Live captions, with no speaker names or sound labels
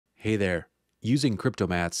Hey there. Using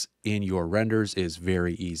Cryptomattes in your renders is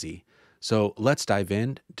very easy. So let's dive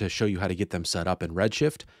in to show you how to get them set up in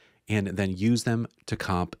Redshift and then use them to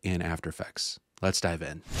comp in After Effects. Let's dive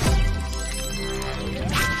in.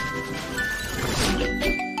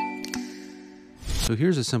 So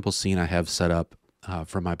here's a simple scene I have set up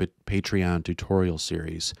from my Patreon tutorial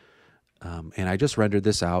series. And I just rendered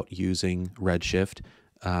this out using Redshift,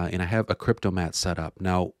 and I have a Cryptomatte set up.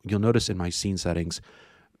 Now, you'll notice in my scene settings,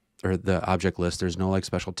 or the object list, there's no like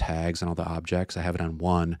special tags on all the objects. I have it on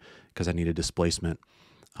one because I need a displacement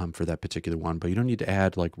for that particular one. But you don't need to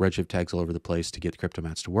add like Redshift tags all over the place to get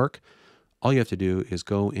Cryptomattes to work. All you have to do is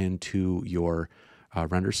go into your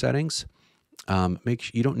render settings. Make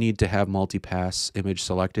sure you don't need to have multi-pass image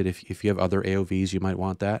selected. If you have other AOVs, you might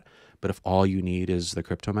want that. But if all you need is the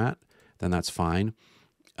Cryptomatte, then that's fine.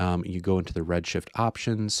 You go into the Redshift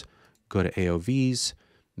options, go to AOVs,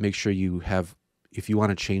 make sure you have, if you want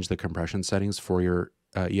to change the compression settings for your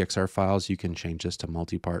EXR files, you can change this to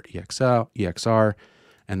multi-part EXR,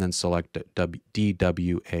 and then select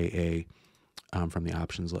DWAA from the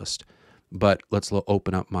options list. But let's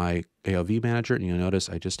open up my AOV manager, and you'll notice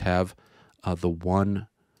I just have the one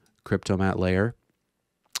Cryptomatte layer.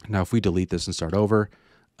 Now, if we delete this and start over,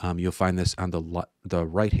 you'll find this on the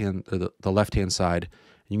right hand or the left hand side.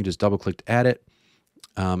 And you can just double click to add it.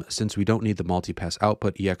 Since we don't need the multi-pass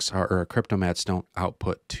output, EXR or Cryptomattes don't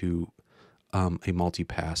output to a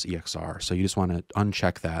multi-pass EXR. So you just want to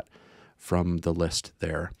uncheck that from the list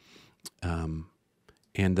there. And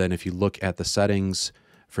then if you look at the settings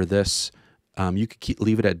for this, you could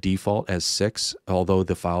leave it at default as 6, although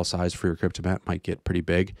the file size for your Cryptomatte might get pretty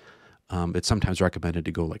big. It's sometimes recommended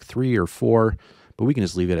to go like 3 or 4, but we can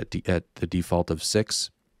just leave it at the default of 6.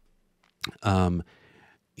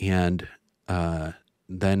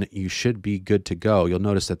 Then you should be good to go. You'll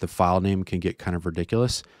notice that the file name can get kind of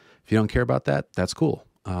ridiculous. If you don't care about that, that's cool.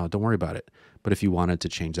 Don't worry about it. But if you wanted to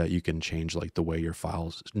change that, you can change like the way your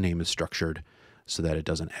file's name is structured so that it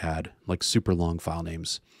doesn't add like super long file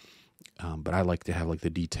names. But I like to have like the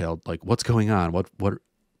detailed, like what's going on, what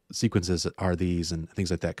sequences are these and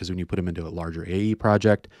things like that. Because when you put them into a larger AE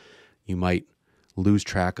project, you might lose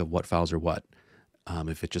track of what files are what.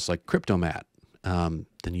 If it's just like Cryptomatte,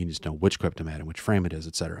 then you just know which Cryptomatte and which frame it is,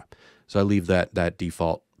 etc. So I leave that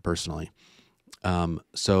default personally.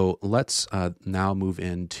 So let's now move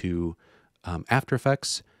into After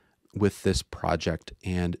Effects with this project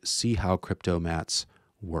and see how Cryptomattes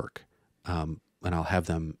work. And I'll have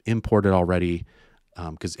them imported already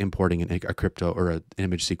because importing a crypto or an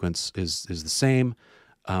image sequence is the same,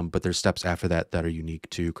 but there's steps after that that are unique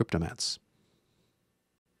to Cryptomattes.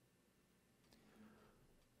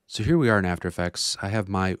 So here we are in After Effects. I have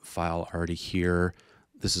my file already here.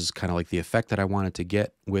 This is kind of like the effect that I wanted to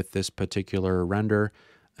get with this particular render.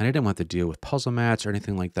 And I didn't want to deal with puzzle mats or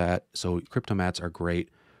anything like that. So Cryptomattes are great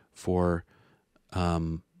for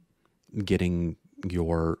getting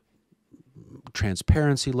your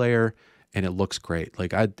transparency layer, and it looks great.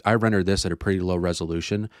 Like I rendered this at a pretty low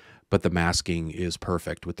resolution, but the masking is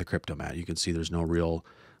perfect with the Cryptomatte. You can see there's no real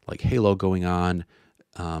like halo going on,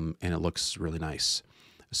 and it looks really nice.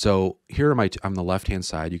 So here are on the left-hand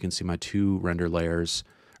side, you can see my 2 render layers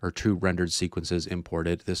or 2 rendered sequences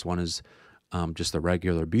imported. This one is just the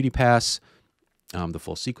regular beauty pass, the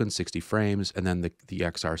full sequence, 60 frames, and then the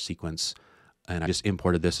EXR sequence. And I just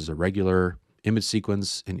imported this as a regular image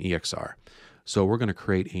sequence in EXR. So we're going to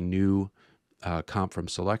create a new comp from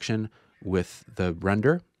selection with the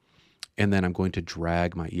render, and then I'm going to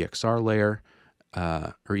drag my EXR layer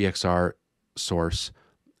or EXR source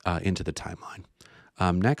into the timeline.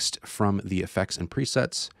 Next, from the effects and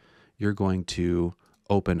presets, you're going to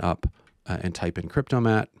open up and type in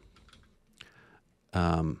Cryptomatte,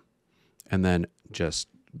 and then just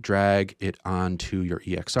drag it onto your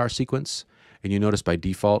EXR sequence. And you notice by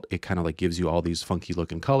default, it kind of like gives you all these funky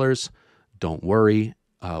looking colors. Don't worry,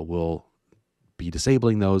 we'll be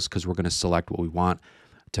disabling those because we're going to select what we want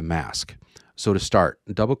to mask. So to start,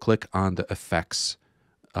 double click on the effects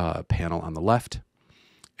panel on the left,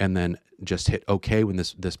 and then just hit OK when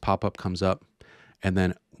this pop-up comes up. And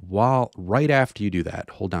then right after you do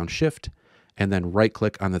that, hold down Shift, and then right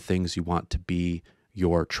click on the things you want to be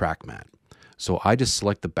your track mat. So I just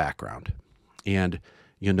select the background, and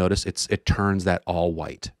you'll notice it turns that all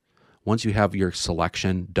white. Once you have your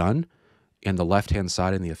selection done, in the left-hand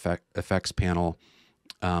side in the effects panel,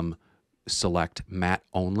 select matte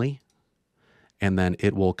only, and then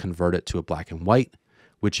it will convert it to a black and white,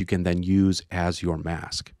 which you can then use as your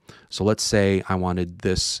mask. So let's say I wanted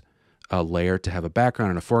this layer to have a background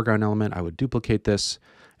and a foreground element. I would duplicate this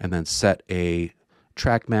and then set a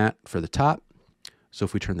track matte for the top, So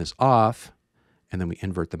if we turn this off and then we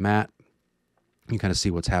invert the matte, you kind of see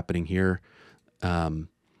what's happening here. And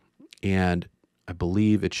I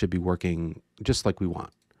believe it should be working just like we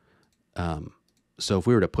want. So if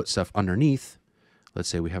we were to put stuff underneath, let's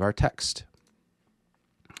say we have our text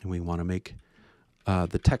and we want to make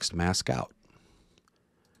the text mask out.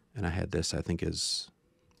 And I had this, I think, is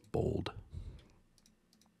bold.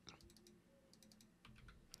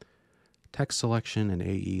 Text selection and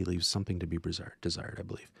AE leaves something to be desired, I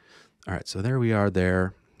believe. All right, so there we are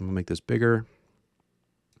there. I'm gonna make this bigger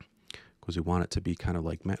because we want it to be kind of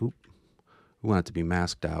like, we want it to be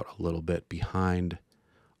masked out a little bit behind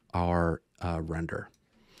our render.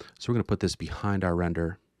 So we're gonna put this behind our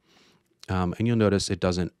render. And you'll notice it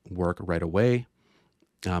doesn't work right away.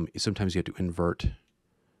 Sometimes you have to invert.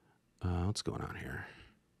 What's going on here?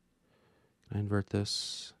 Can I invert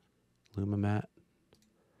this? Cryptomatte.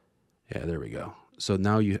 Yeah, there we go. So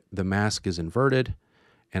now the mask is inverted,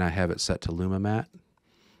 and I have it set to Cryptomatte.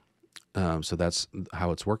 So that's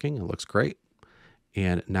how it's working. It looks great.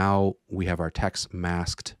 And now we have our text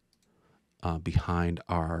masked behind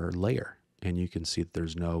our layer. And you can see that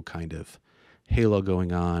there's no kind of halo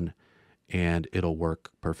going on, and it'll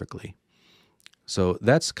work perfectly. So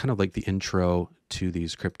that's kind of like the intro to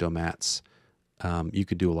these Cryptomattes. You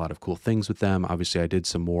could do a lot of cool things with them. Obviously, I did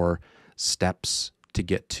some more steps to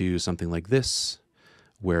get to something like this,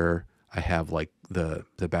 where I have like the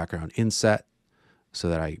background inset so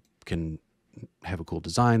that I can have a cool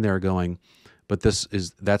design there going. But that's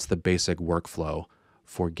the basic workflow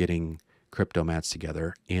for getting Cryptomattes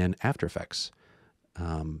together in After Effects.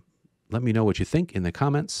 Let me know what you think in the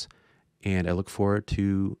comments, and I look forward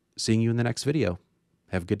to seeing you in the next video.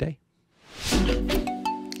 Have a good day.